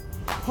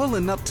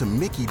Pulling up to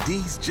Mickey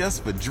D's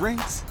just for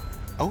drinks?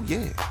 Oh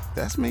yeah,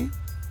 that's me.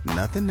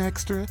 Nothing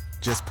extra,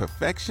 just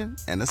perfection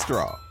and a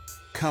straw.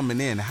 Coming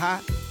in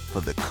hot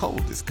for the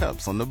coldest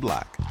cups on the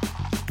block.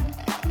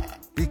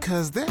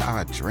 Because there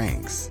are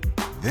drinks.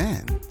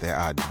 Then there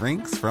are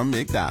drinks from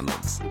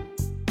McDonald's.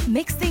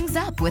 Mix things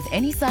up with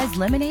any size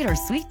lemonade or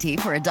sweet tea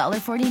for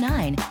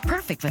 $1.49.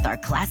 Perfect with our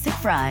classic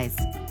fries.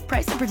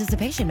 Price and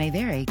participation may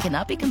vary.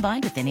 Cannot be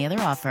combined with any other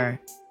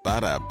offer.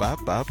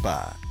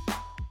 Ba-da-ba-ba-ba.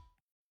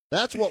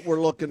 That's what we're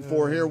looking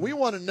for here. We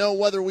want to know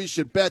whether we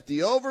should bet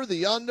the over,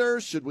 the under,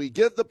 should we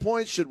give the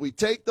points, should we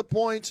take the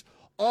points?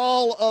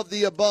 All of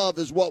the above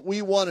is what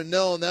we want to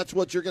know, and that's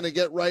what you're going to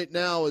get right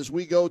now as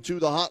we go to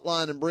the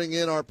hotline and bring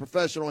in our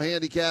professional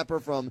handicapper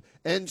from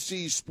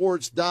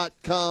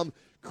ncsports.com.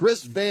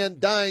 Chris Van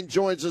Dine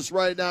joins us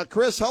right now.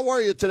 Chris, how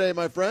are you today,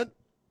 my friend?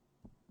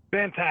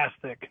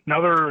 Fantastic.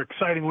 Another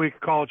exciting week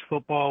of college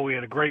football. We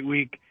had a great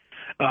week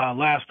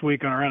last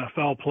week on our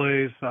NFL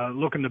plays,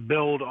 looking to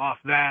build off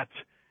that.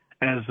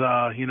 As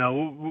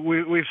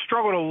we've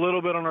struggled a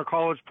little bit on our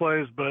college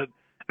plays, but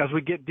as we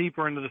get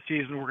deeper into the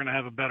season, we're going to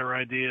have a better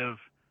idea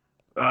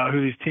of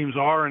who these teams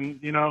are, and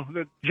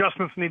the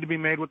adjustments need to be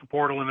made with the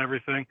portal and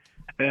everything,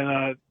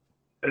 and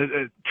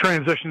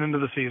transition into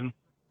the season.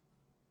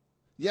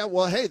 Yeah,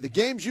 well, hey, the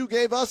games you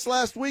gave us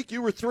last week,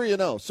 you were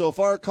 3-0. So if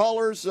our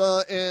callers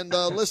and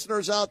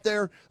listeners out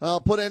there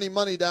put any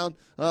money down,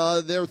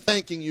 they're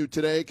thanking you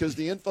today because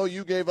the info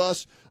you gave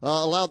us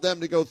allowed them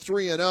to go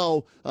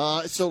 3-0.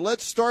 So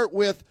let's start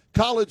with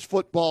college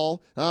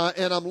football,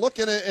 and I'm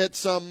looking at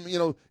some,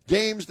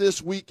 games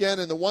this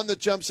weekend, and the one that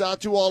jumps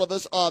out to all of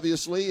us,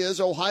 obviously, is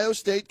Ohio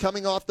State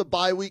coming off the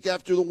bye week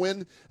after the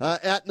win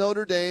at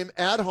Notre Dame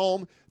at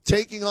home,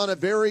 taking on a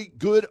very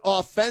good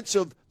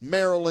offensive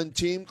Maryland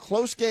team.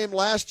 Close game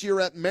last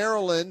year at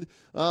Maryland.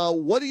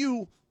 What are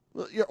you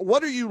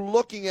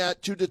looking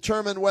at to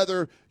determine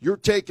whether you're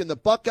taking the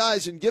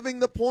Buckeyes and giving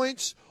the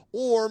points,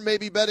 or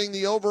maybe betting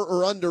the over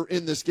or under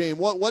in this game?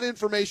 What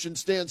information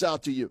stands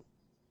out to you?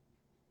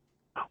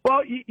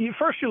 Well,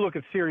 first you look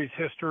at series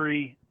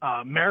history.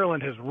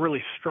 Maryland has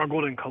really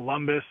struggled in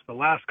Columbus. The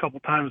last couple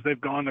times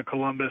they've gone to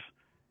Columbus,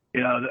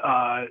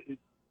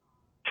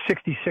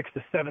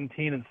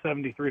 66-17 and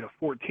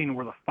 73-14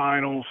 were the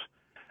finals.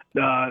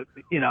 Those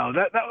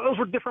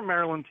were different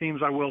Maryland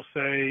teams, I will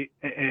say.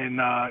 And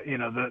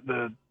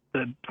the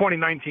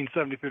 2019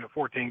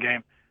 73-14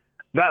 game,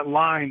 that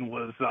line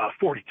was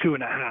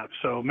 42.5.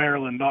 So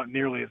Maryland not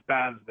nearly as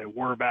bad as they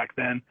were back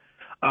then.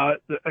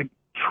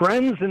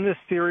 Trends in this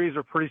series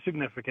are pretty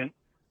significant.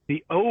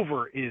 The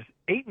over is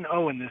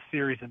 8-0 in this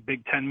series in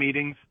Big Ten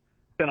meetings.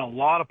 Been a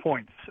lot of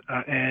points,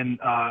 and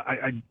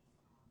I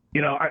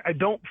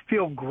don't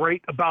feel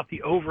great about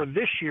the over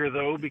this year,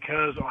 though,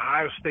 because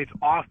Ohio State's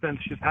offense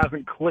just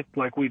hasn't clicked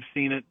like we've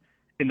seen it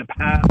in the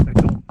past. I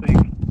don't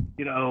think,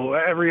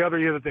 every other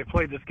year that they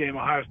played this game,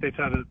 Ohio State's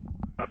had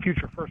a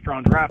future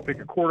first-round draft pick,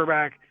 a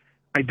quarterback.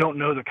 I don't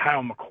know that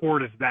Kyle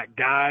McCord is that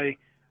guy.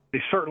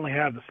 They certainly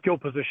have the skill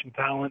position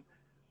talent.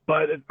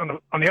 But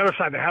on the other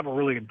side, they have a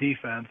really good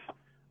defense.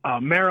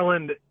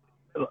 Maryland,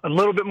 a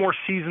little bit more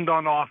seasoned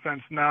on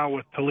offense now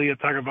with Talia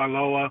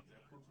Tagovailoa.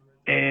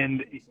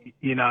 And,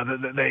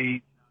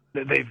 they've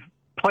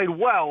played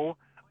well,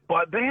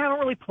 but they haven't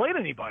really played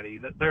anybody.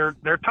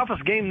 Their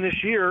toughest game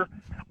this year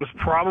was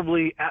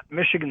probably at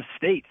Michigan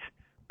State.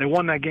 They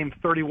won that game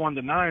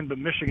 31-9, but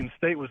Michigan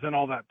State was in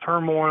all that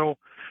turmoil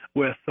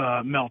with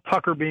Mel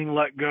Tucker being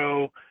let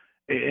go.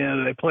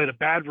 And they played a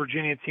bad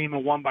Virginia team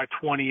and won by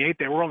 28.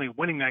 They were only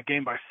winning that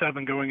game by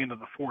 7 going into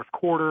the fourth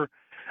quarter.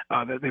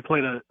 They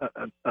played a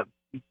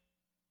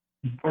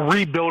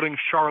rebuilding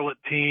Charlotte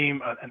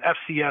team, an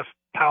FCS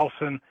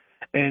Towson,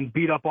 and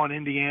beat up on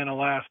Indiana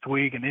last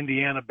week, and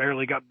Indiana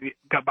barely got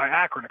by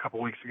Akron a couple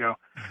weeks ago.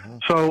 Mm-hmm.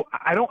 So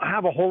I don't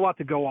have a whole lot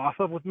to go off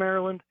of with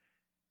Maryland.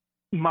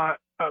 My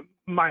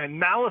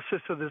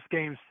analysis of this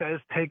game says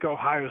take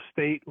Ohio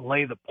State,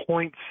 lay the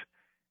points,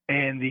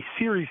 and the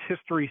series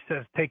history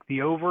says take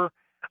the over.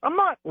 I'm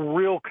not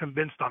real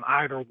convinced on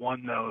either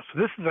one, though. So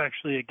this is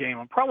actually a game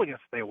I'm probably going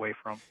to stay away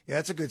from. Yeah,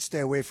 it's a good stay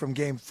away from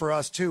game for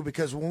us, too,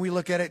 because when we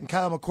look at it, and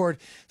Kyle McCord,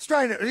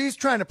 he's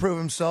trying to prove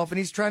himself, and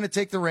he's trying to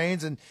take the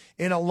reins and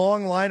in a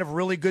long line of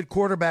really good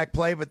quarterback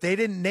play, but they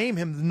didn't name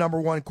him the number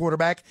one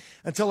quarterback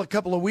until a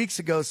couple of weeks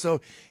ago.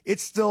 So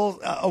it's still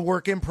a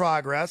work in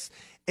progress.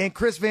 And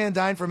Chris Van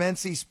Dine from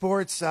NC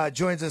Sports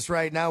joins us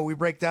right now. We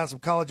break down some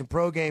college and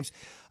pro games.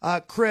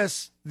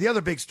 Chris, the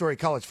other big story,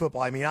 college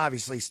football,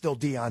 obviously still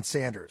Deion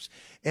Sanders.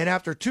 And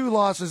after 2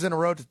 losses in a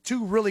row to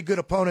 2 really good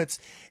opponents,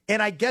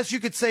 and I guess you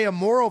could say a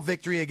moral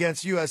victory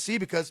against USC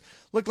because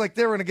looked like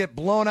they were going to get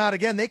blown out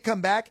again. They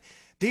come back.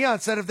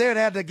 Deion said if they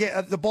had to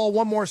get the ball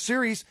one more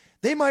series,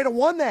 they might have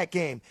won that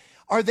game.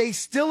 Are they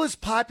still as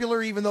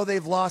popular even though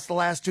they've lost the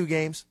last 2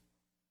 games?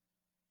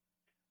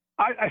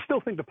 I still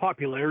think the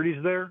popularity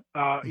is there.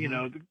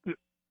 The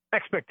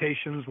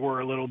expectations were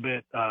a little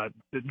bit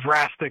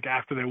drastic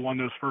after they won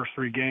those first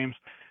 3 games.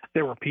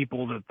 There were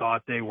people that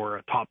thought they were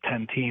a top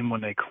 10 team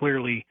when they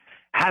clearly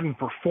hadn't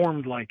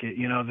performed like it.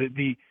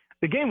 The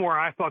The game where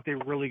I thought they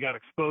really got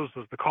exposed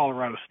was the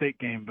Colorado State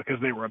game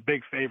because they were a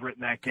big favorite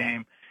in that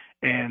game.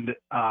 And,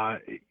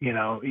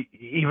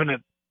 even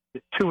at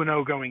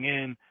 2-0 going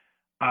in,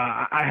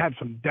 I had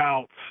some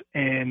doubts,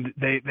 and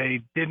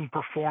they didn't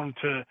perform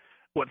to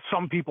what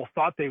some people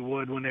thought they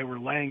would when they were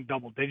laying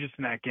double digits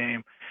in that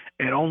game,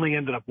 and only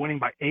ended up winning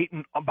by 8,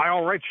 and by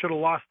all rights should have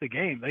lost the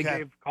game. They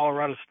gave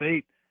Colorado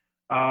State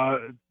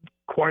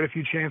quite a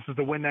few chances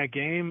to win that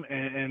game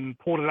and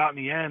pulled it out in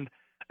the end.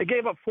 They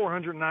gave up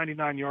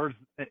 499 yards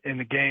in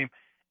the game.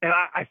 And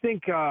I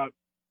think, the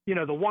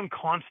one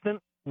constant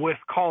with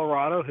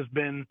Colorado has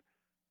been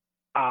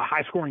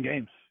high-scoring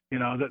games.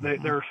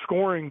 They're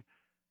scoring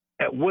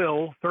at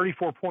will,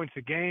 34 points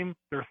a game.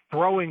 They're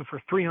throwing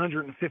for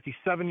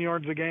 357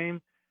 yards a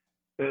game.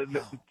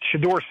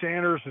 Shedeur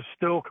Sanders is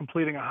still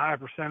completing a high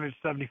percentage,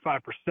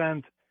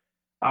 75%.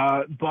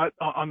 But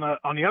on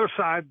the other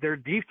side, their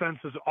defense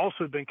has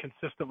also been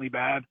consistently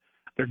bad.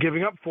 They're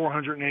giving up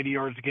 480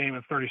 yards a game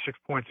and 36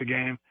 points a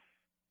game.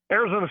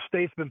 Arizona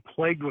State's been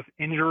plagued with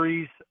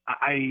injuries.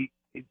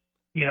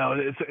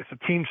 It's a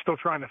team still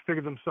trying to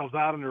figure themselves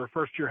out under a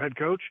first-year head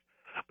coach.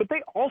 But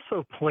they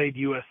also played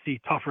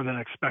USC tougher than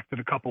expected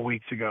a couple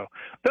weeks ago.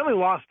 They only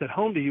lost at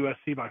home to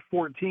USC by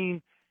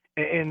 14,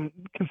 and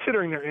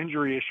considering their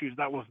injury issues,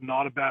 that was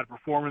not a bad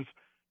performance.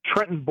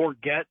 Trenton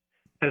Bourguet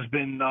has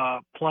been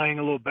playing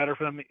a little better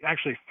for them. He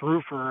actually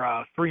threw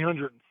for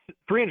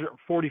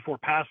 344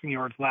 passing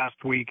yards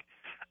last week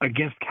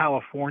against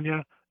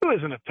California, who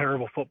isn't a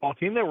terrible football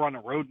team. They were on the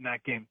road in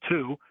that game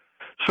too.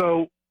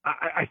 So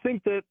I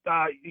think that,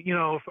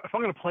 if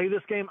I'm going to play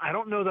this game, I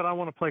don't know that I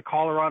want to play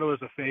Colorado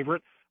as a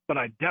favorite, but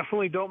I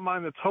definitely don't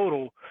mind the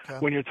total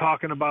when you're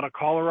talking about a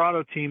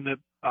Colorado team that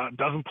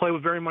doesn't play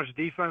with very much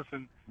defense,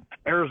 and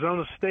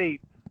Arizona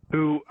State,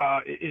 who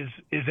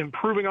is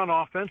improving on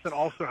offense and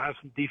also has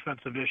some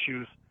defensive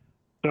issues.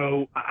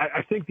 So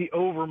I think the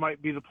over might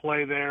be the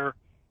play there.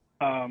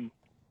 Colorado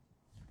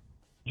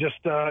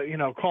just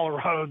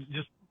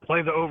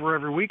play the over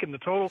every week, and the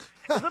total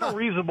is at a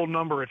reasonable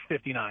number at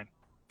 59.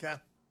 Okay.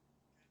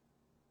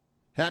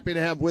 Happy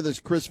to have with us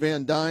Chris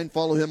Van Dine.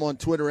 Follow him on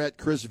Twitter at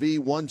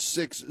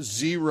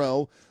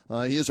ChrisV160.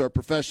 He is our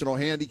professional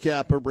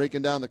handicapper,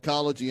 breaking down the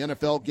college, the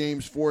NFL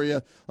games for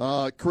you.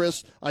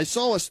 Chris, I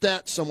saw a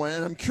stat somewhere,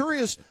 and I'm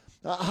curious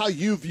how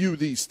you view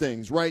these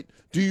things, right?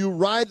 Do you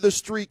ride the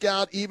streak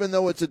out even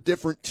though it's a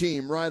different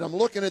team, right? I'm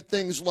looking at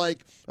things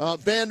like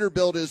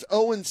Vanderbilt is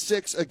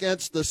 0-6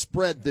 against the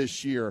spread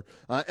this year.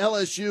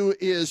 LSU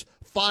is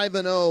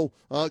 5-0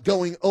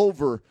 going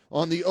over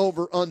on the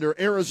over-under.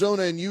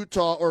 Arizona and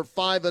Utah are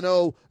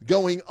 5-0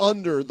 going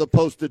under the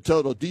posted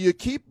total. Do you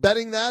keep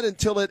betting that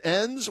until it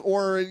ends,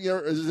 or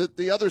is it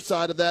the other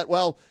side of that?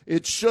 Well,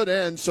 it should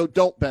end, so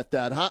don't bet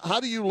that. How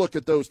do you look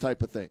at those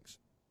type of things?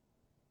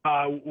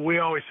 We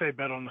always say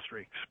bet on the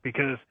streaks,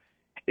 because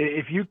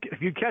if you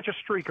catch a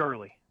streak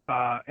early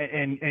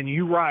and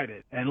you ride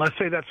it, and let's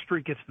say that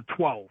streak gets to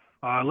 12,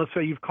 let's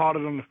say you've caught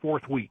it on the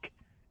 4th week,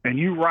 and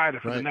you ride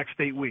it for the next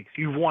 8 weeks,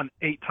 you've won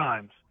 8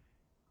 times.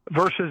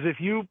 Versus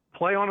if you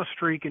play on a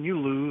streak and you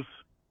lose,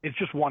 it's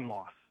just one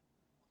loss.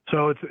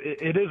 So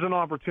it is an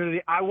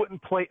opportunity. I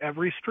wouldn't play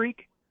every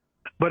streak,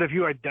 but if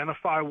you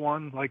identify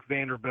one, like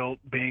Vanderbilt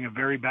being a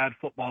very bad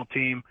football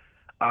team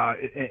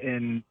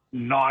and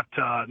not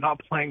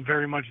playing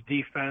very much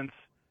defense,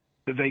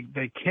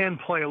 they can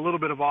play a little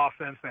bit of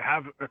offense. They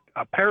have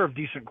a pair of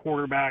decent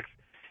quarterbacks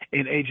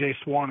in A.J.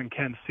 Swan and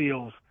Ken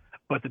Seals,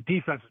 but the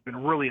defense has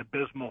been really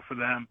abysmal for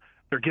them.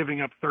 They're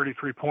giving up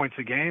 33 points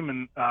a game,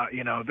 and,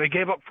 they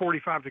gave up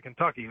 45 to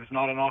Kentucky, who's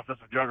not an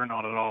offensive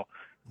juggernaut at all.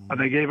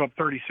 They gave up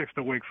 36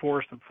 to Wake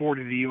Forest and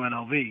 40 to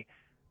UNLV.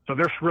 So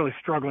they're really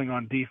struggling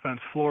on defense.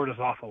 Florida's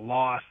off a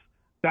loss.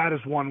 That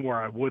is one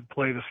where I would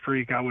play the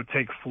streak. I would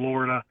take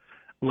Florida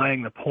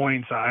laying the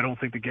points. I don't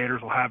think the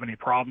Gators will have any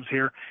problems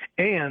here.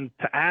 And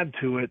to add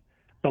to it,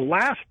 the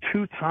last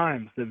 2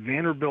 times that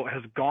Vanderbilt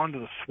has gone to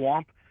the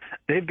Swamp,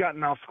 they've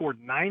gotten outscored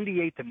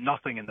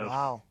 98-0 in those.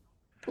 Wow.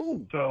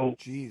 Ooh, so,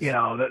 geez.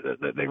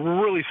 They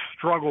really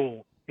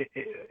struggle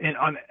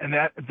and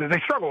that they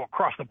struggle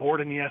across the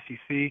board in the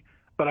SEC,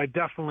 but I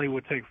definitely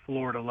would take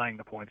Florida laying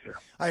the points here.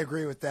 I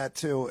agree with that,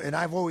 too. And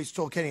I've always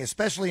told Kenny,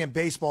 especially in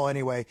baseball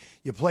anyway,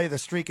 you play the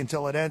streak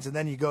until it ends, and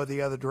then you go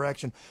the other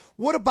direction.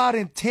 What about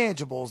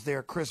intangibles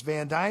there, Chris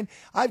Van Dine?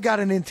 I've got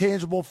an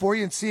intangible for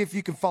you, and see if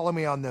you can follow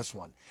me on this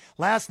one.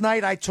 Last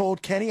night I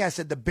told Kenny, I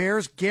said the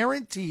Bears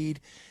guaranteed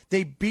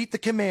they beat the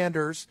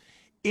Commanders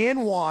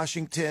in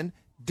Washington.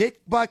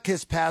 Dick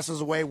Butkus passes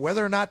away.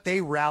 Whether or not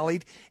they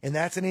rallied, and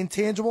that's an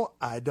intangible,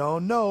 I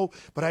don't know.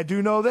 But I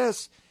do know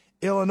this.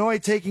 Illinois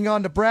taking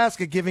on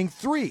Nebraska, giving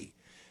 3.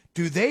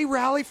 Do they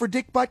rally for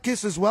Dick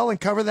Butkus as well and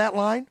cover that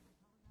line?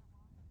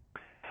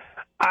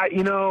 I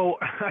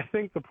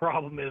think the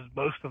problem is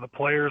most of the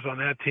players on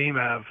that team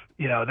have,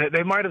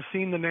 they might have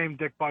seen the name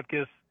Dick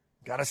Butkus.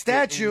 Got a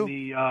statue.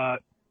 In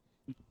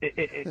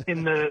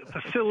the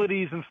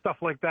facilities and stuff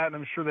like that, and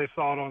I'm sure they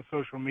saw it on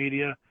social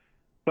media.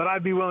 But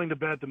I'd be willing to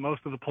bet that most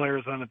of the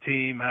players on the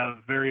team have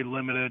very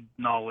limited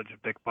knowledge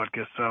of Dick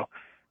Butkus. So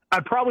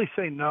I'd probably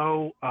say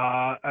no.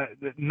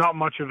 Not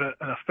much of an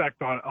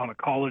effect on a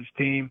college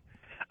team.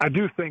 I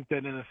do think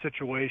that in a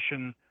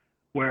situation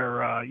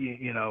where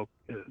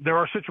there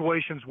are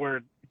situations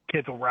where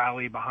kids will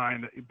rally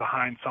behind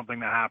something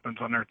that happens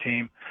on their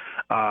team.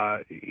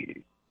 But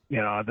it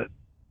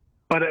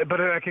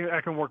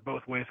can work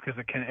both ways because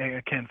it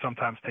can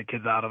sometimes take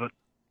kids out of it.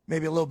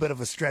 Maybe a little bit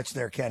of a stretch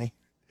there, Kenny.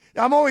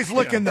 I'm always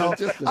looking, though.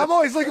 I'm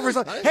always looking for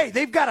something. Hey,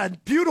 they've got a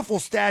beautiful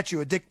statue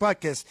of Dick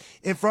Butkus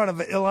in front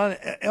of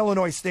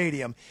Illinois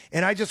Stadium.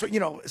 And I just,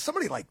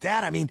 somebody like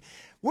that, I mean,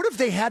 what if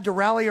they had to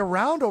rally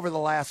around over the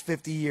last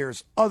 50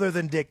 years other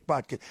than Dick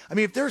Butkus? I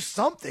mean, if there's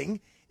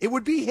something, it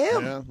would be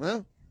him. Yeah,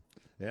 well,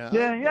 yeah.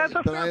 It's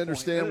a fair I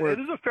understand point. where it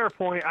is a fair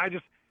point.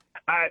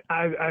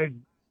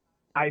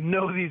 I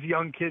know these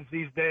young kids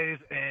these days,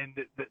 and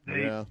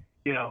they,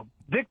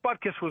 Dick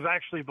Butkus was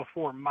actually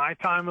before my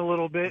time a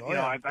little bit.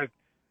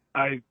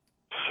 I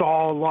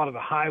saw a lot of the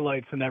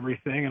highlights and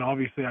everything, and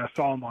obviously I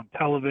saw him on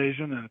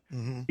television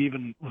and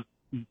even was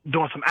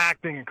doing some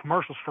acting and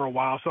commercials for a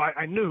while. So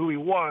I knew who he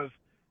was,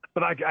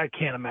 but I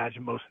can't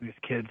imagine most of these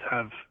kids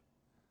have,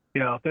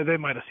 they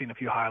might have seen a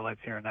few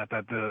highlights here and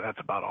that's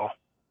about all.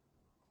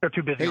 They're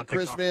too busy. Hey,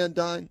 Chris Van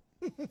Dine,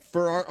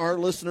 for our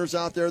listeners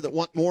out there that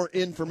want more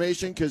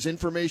information, because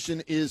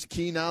information is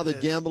key now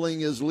that gambling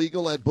is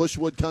legal at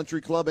Bushwood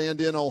Country Club and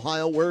in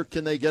Ohio, where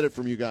can they get it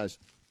from you guys?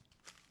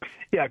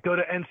 Yeah, go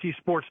to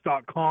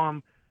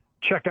ncsports.com.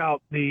 Check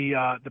out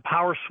the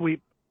Power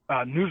Sweep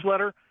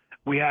newsletter.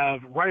 We have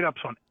write-ups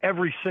on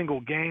every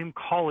single game,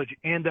 college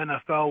and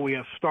NFL. We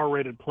have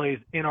star-rated plays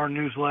in our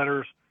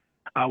newsletters.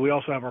 We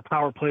also have our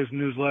Power Plays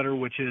newsletter,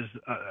 which is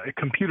a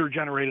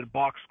computer-generated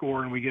box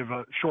score, and we give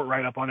a short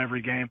write-up on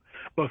every game,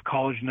 both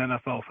college and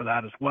NFL for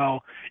that as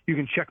well. You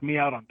can check me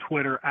out on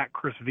Twitter at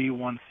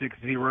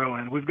ChrisV160,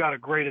 and we've got a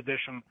great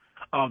edition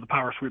of the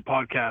Power Sweep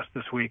podcast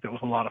this week. That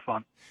was a lot of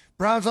fun.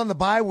 Browns on the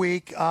bye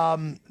week.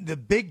 The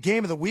big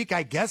game of the week,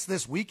 I guess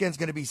this weekend's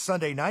going to be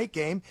Sunday night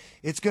game.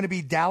 It's going to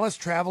be Dallas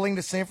traveling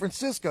to San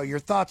Francisco. Your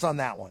thoughts on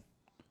that one?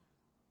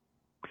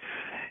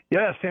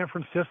 Yeah, San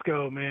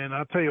Francisco, man,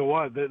 I'll tell you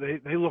what,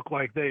 they look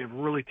like they have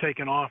really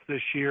taken off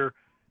this year.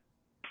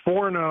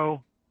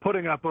 4-0,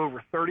 putting up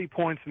over 30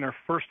 points in their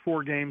first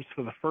 4 games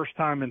for the first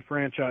time in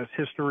franchise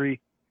history.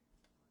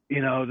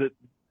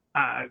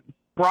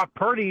 Brock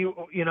Purdy, a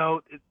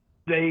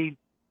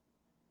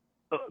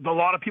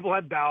lot of people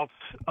had doubts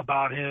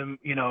about him,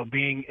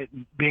 being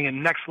a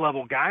next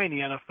level guy in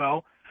the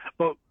NFL.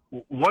 But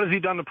what has he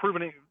done to prove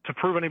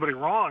anybody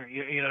wrong?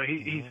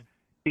 He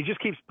just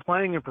keeps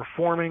playing and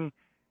performing.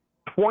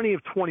 20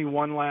 of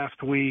 21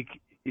 last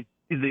week.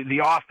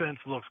 The offense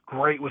looks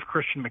great with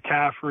Christian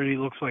McCaffrey. He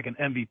looks like an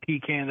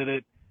MVP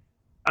candidate.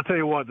 I'll tell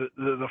you what,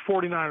 the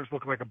 49ers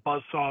look like a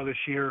buzzsaw this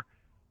year.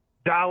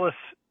 Dallas,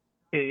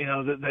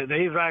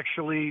 they've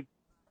actually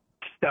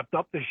stepped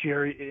up this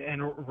year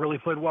and really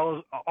played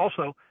well.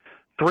 Also,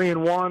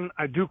 3-1.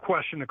 I do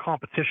question the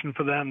competition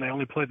for them. They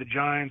only played the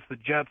Giants, the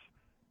Jets,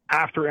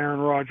 after Aaron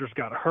Rodgers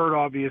got hurt,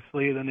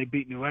 obviously. Then they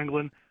beat New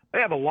England. They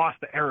have a loss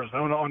to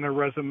Arizona on their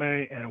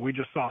resume, and we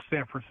just saw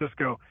San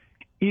Francisco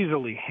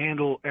easily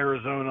handle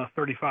Arizona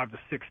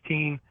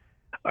 35-16.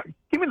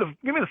 Give me the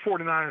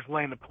 49ers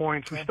laying the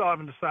points. We still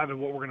haven't decided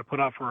what we're going to put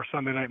up for our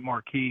Sunday night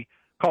marquee.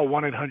 Call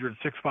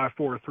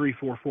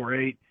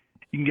 1-800-654-3448.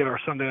 You can get our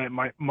Sunday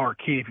night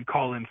marquee if you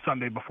call in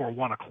Sunday before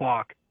 1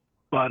 o'clock.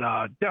 But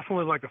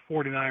definitely like the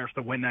 49ers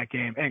to win that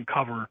game and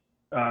cover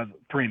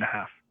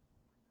 3.5.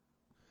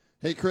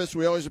 Hey, Chris,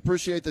 we always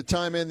appreciate the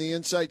time and the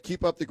insight.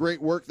 Keep up the great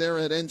work there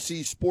at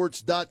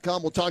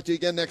ncsports.com. We'll talk to you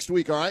again next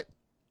week, all right?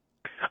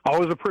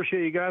 Always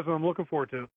appreciate you guys, and I'm looking forward to it.